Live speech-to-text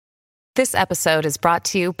This episode is brought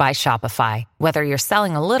to you by Shopify. Whether you're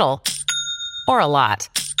selling a little or a lot,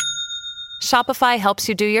 Shopify helps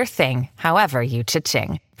you do your thing, however you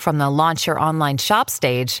cha-ching. From the launch your online shop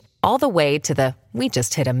stage, all the way to the we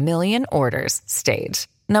just hit 1 million orders stage.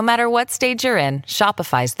 No matter what stage you're in,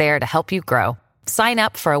 Shopify's there to help you grow. Sign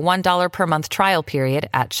up for a $1 per month trial period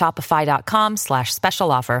at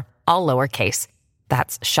shopify.com/special offer, all lowercase.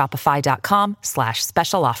 That's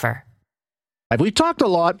shopify.com/special offer. We've talked a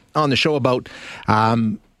lot on the show about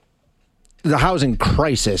the housing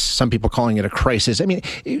crisis, some people calling it a crisis. I mean,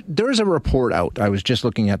 there is a report out I was just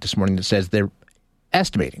looking at this morning that says they're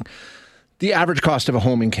estimating the average cost of a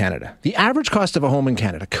home in Canada. The average cost of a home in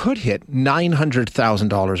Canada could hit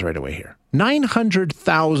 $900,000 right away here.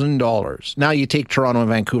 $900,000. Now you take Toronto and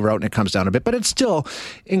Vancouver out and it comes down a bit, but it's still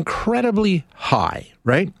incredibly high,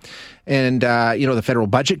 right? And, the federal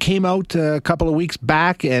budget came out a couple of weeks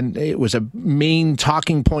back, and it was a main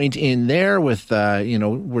talking point in there with,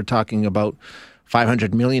 we're talking about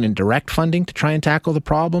 $500 million in direct funding to try and tackle the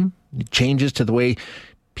problem. Changes to the way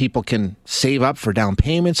people can save up for down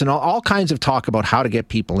payments and all kinds of talk about how to get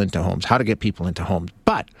people into homes.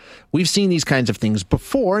 But we've seen these kinds of things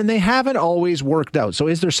before, and they haven't always worked out. So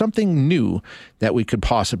is there something new that we could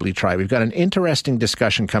possibly try? We've got an interesting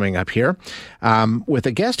discussion coming up here with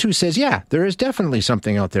a guest who says, yeah, there is definitely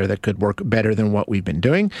something out there that could work better than what we've been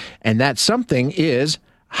doing. And that something is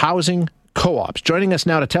housing co-ops. Joining us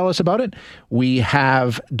now to tell us about it, we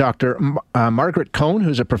have Dr. Margaret Cohn,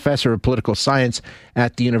 who's a professor of political science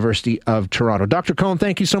at the University of Toronto. Dr. Cohn,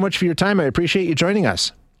 thank you so much for your time. I appreciate you joining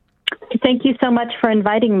us. Thank you so much for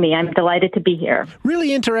inviting me. I'm delighted to be here.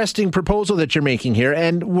 Really interesting proposal that you're making here,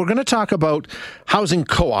 and we're going to talk about housing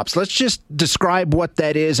co-ops. Let's just describe what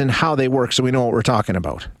that is and how they work so we know what we're talking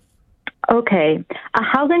about. Okay. A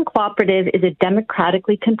housing cooperative is a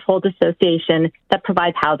democratically controlled association that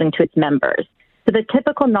provides housing to its members. So the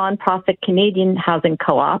typical nonprofit Canadian housing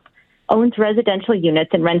co-op owns residential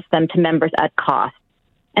units and rents them to members at cost.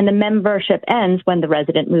 And the membership ends when the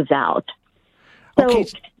resident moves out. So, okay.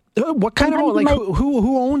 What kind of,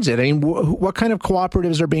 who owns it? I mean, what kind of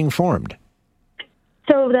cooperatives are being formed?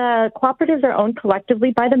 So the cooperatives are owned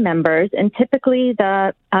collectively by the members, and typically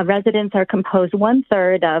the residents are composed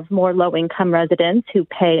 1/3 of more low-income residents who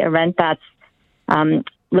pay a rent that's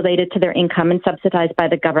related to their income and subsidized by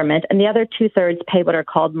the government, and the other 2/3 pay what are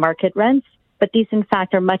called market rents, but these, in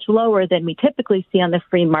fact, are much lower than we typically see on the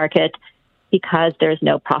free market because there's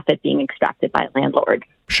no profit being extracted by a landlord.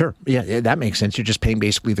 Sure. Yeah, that makes sense. You're just paying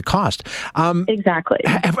basically the cost. Exactly.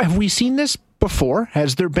 Have we seen this before?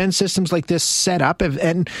 Has there been systems like this set up?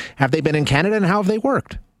 And have they been in Canada, and how have they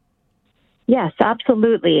worked? Yes,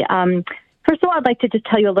 absolutely. First of all, I'd like to just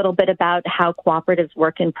tell you a little bit about how cooperatives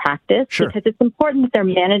work in practice, Sure. Because it's important that they're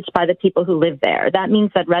managed by the people who live there. That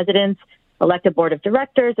means that residents elect a board of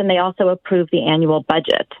directors, and they also approve the annual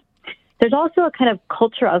budget. There's also a kind of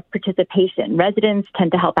culture of participation. Residents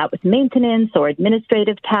tend to help out with maintenance or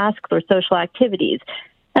administrative tasks or social activities.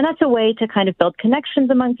 And that's a way to kind of build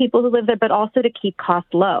connections among people who live there, but also to keep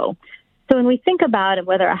costs low. So when we think about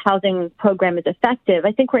whether a housing program is effective,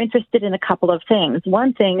 I think we're interested in a couple of things.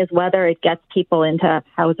 One thing is whether it gets people into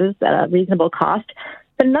houses at a reasonable cost.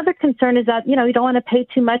 But another concern is that, you don't want to pay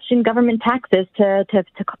too much in government taxes to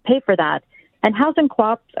pay for that. And housing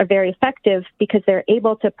co-ops are very effective because they're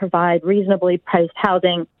able to provide reasonably priced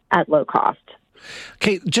housing at low cost.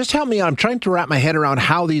 Okay, just help me out. I'm trying to wrap my head around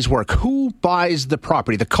how these work. Who buys the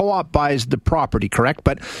property? The co-op buys the property, correct?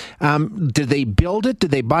 But do they build it? Do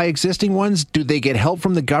they buy existing ones? Do they get help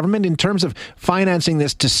from the government in terms of financing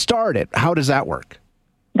this to start it? How does that work?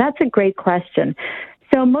 That's a great question.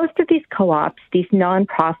 So most of these co-ops, these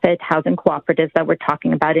nonprofit housing cooperatives that we're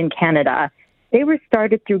talking about in Canada, they were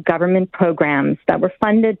started through government programs that were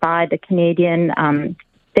funded by the Canadian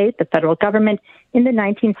state, the federal government. In the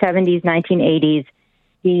 1970s, 1980s,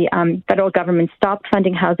 the federal government stopped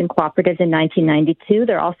funding housing cooperatives in 1992.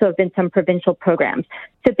 There also have been some provincial programs.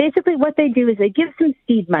 So basically what they do is they give some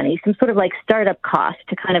seed money, some sort of like startup cost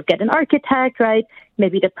to kind of get an architect, right,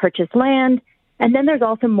 maybe to purchase land. And then there's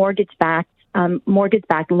also mortgage-backed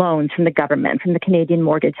loans from the government, from the Canadian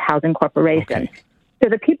Mortgage Housing Corporation. Okay. So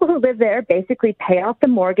the people who live there basically pay off the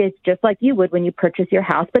mortgage just like you would when you purchase your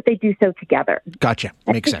house, but they do so together. Gotcha.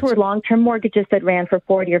 Makes sense. These were long-term mortgages that ran for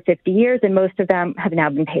 40 or 50 years, and most of them have now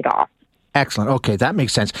been paid off. Excellent. Okay, that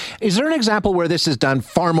makes sense. Is there an example where this is done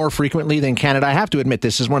far more frequently than Canada? I have to admit,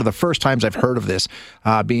 this is one of the first times I've heard of this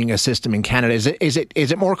being a system in Canada. Is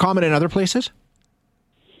it more common in other places?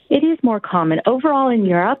 It is more common. Overall in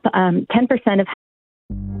Europe, 10% of...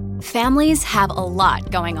 Families have a lot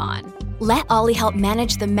going on. Let Ollie help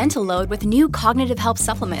manage the mental load with new cognitive help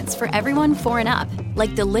supplements for everyone 4 and up,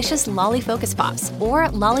 like delicious Lolly Focus Pops or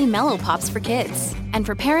Lolly Mellow Pops for kids. And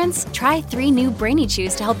for parents, try 3 new Brainy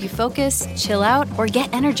Chews to help you focus, chill out, or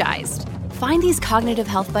get energized. Find these cognitive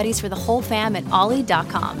health buddies for the whole fam at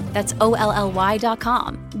ollie.com. That's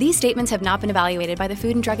OLLY.com. These statements have not been evaluated by the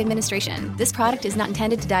Food and Drug Administration. This product is not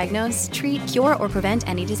intended to diagnose, treat, cure, or prevent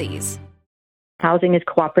any disease. Housing is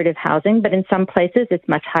cooperative housing, but in some places it's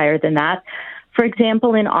much higher than that. For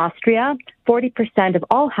example, in Austria, 40% of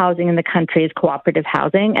all housing in the country is cooperative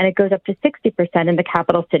housing, and it goes up to 60% in the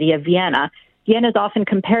capital city of Vienna. Vienna is often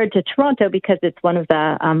compared to Toronto because it's one of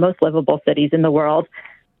the most livable cities in the world,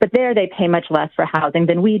 but there they pay much less for housing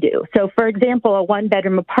than we do. So, for example, a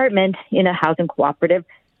one-bedroom apartment in a housing cooperative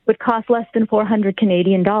would cost less than 400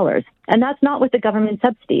 Canadian dollars, and that's not with the government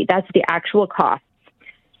subsidy. That's the actual cost.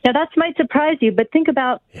 Now, that might surprise you, but think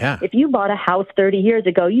about if you bought a house 30 years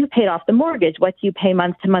ago, you paid off the mortgage. What do you pay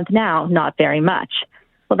month to month now? Not very much.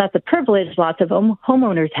 Well, that's a privilege lots of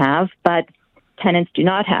homeowners have, but tenants do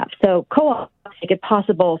not have. So co-ops make it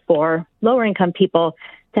possible for lower-income people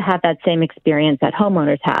to have that same experience that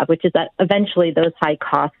homeowners have, which is that eventually those high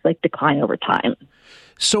costs decline over time.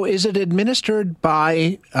 So is it administered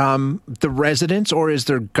by the residents, or is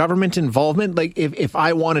there government involvement? Like if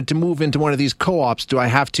I wanted to move into one of these co-ops, do I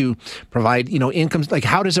have to provide, incomes? Like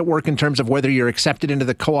how does it work in terms of whether you're accepted into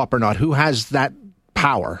the co-op or not? Who has that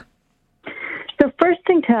power? So first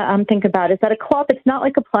thing to think about is that a co-op, it's not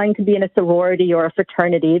like applying to be in a sorority or a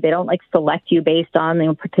fraternity. They don't select you based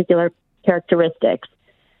on particular characteristics.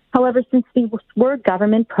 However, since these were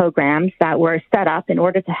government programs that were set up in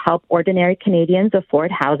order to help ordinary Canadians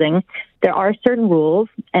afford housing, there are certain rules.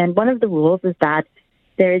 And one of the rules is that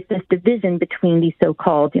there is this division between these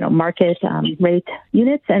so-called, market rate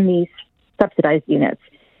units and these subsidized units.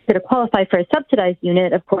 So to qualify for a subsidized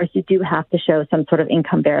unit, of course, you do have to show some sort of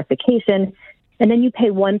income verification. And then you pay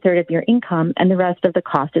 1/3 of your income, and the rest of the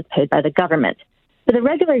cost is paid by the government. For the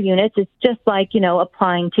regular units, it's just like,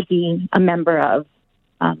 applying to be a member of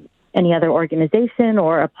any other organization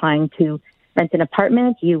or applying to rent an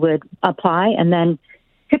apartment. You would apply, and then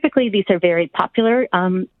typically these are very popular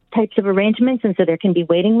types of arrangements, and so there can be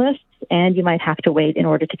waiting lists, and you might have to wait in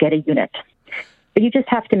order to get a unit. But you just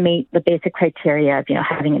have to meet the basic criteria of,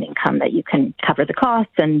 having an income that you can cover the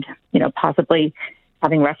costs and, possibly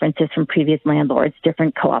having references from previous landlords.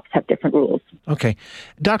 Different co-ops have different rules. Okay.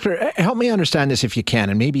 Doctor, help me understand this if you can,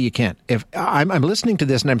 and maybe you can't. If I'm listening to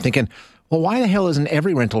this and I'm thinking, well, why the hell isn't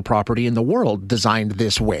every rental property in the world designed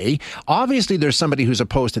this way? Obviously, there's somebody who's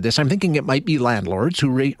opposed to this. I'm thinking it might be landlords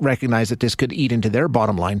who recognize that this could eat into their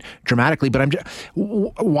bottom line dramatically. But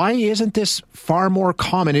why isn't this far more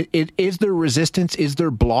common? Is there resistance? Is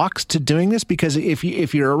there blocks to doing this? Because if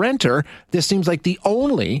you're a renter, this seems like the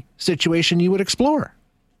only situation you would explore.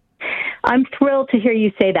 I'm thrilled to hear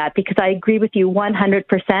you say that because I agree with you 100%,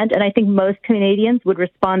 and I think most Canadians would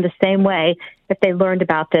respond the same way if they learned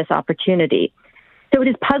about this opportunity. So it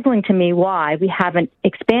is puzzling to me why we haven't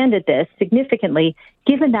expanded this significantly,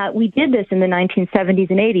 given that we did this in the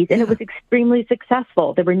 1970s and 80s, and it was extremely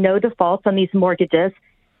successful. There were no defaults on these mortgages,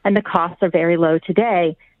 and the costs are very low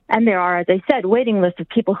today. And there are, as I said, waiting lists of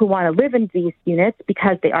people who want to live in these units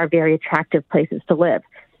because they are very attractive places to live.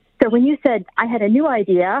 So when you said I had a new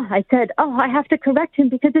idea, I said, I have to correct him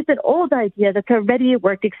because it's an old idea that's already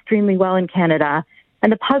worked extremely well in Canada.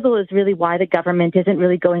 And the puzzle is really why the government isn't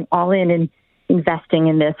really going all in and investing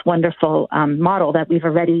in this wonderful model that we've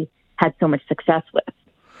already had so much success with.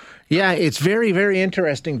 Yeah, it's very, very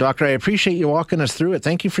interesting, Doctor. I appreciate you walking us through it.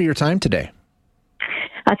 Thank you for your time today.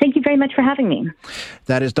 Thank you very much for having me.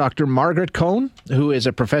 That is Dr. Margaret Cohn, who is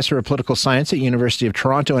a professor of political science at University of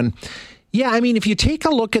Toronto. And yeah, if you take a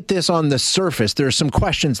look at this on the surface, there are some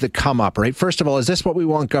questions that come up, right? First of all, is this what we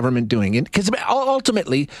want government doing? Because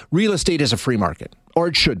ultimately, real estate is a free market, or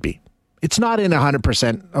it should be. It's not in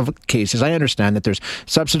 100% of cases. I understand that there's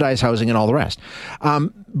subsidized housing and all the rest.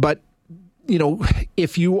 But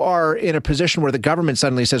if you are in a position where the government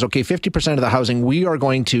suddenly says, okay, 50% of the housing we are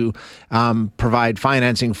going to provide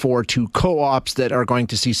financing for to co-ops that are going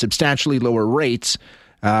to see substantially lower rates,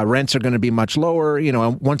 rents are going to be much lower.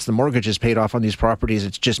 Once the mortgage is paid off on these properties,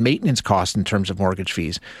 it's just maintenance costs in terms of mortgage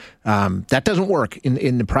fees. That doesn't work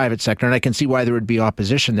in the private sector, and I can see why there would be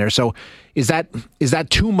opposition there. So is that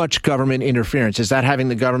too much government interference? Is that having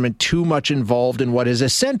the government too much involved in what is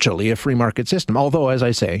essentially a free market system? Although, as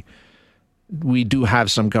I say, we do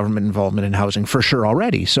have some government involvement in housing for sure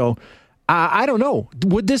already. So I don't know.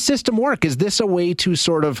 Would this system work? Is this a way to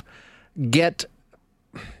sort of get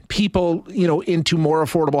people, into more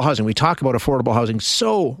affordable housing. We talk about affordable housing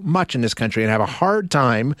so much in this country and have a hard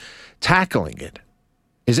time tackling it.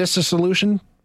 Is this a solution?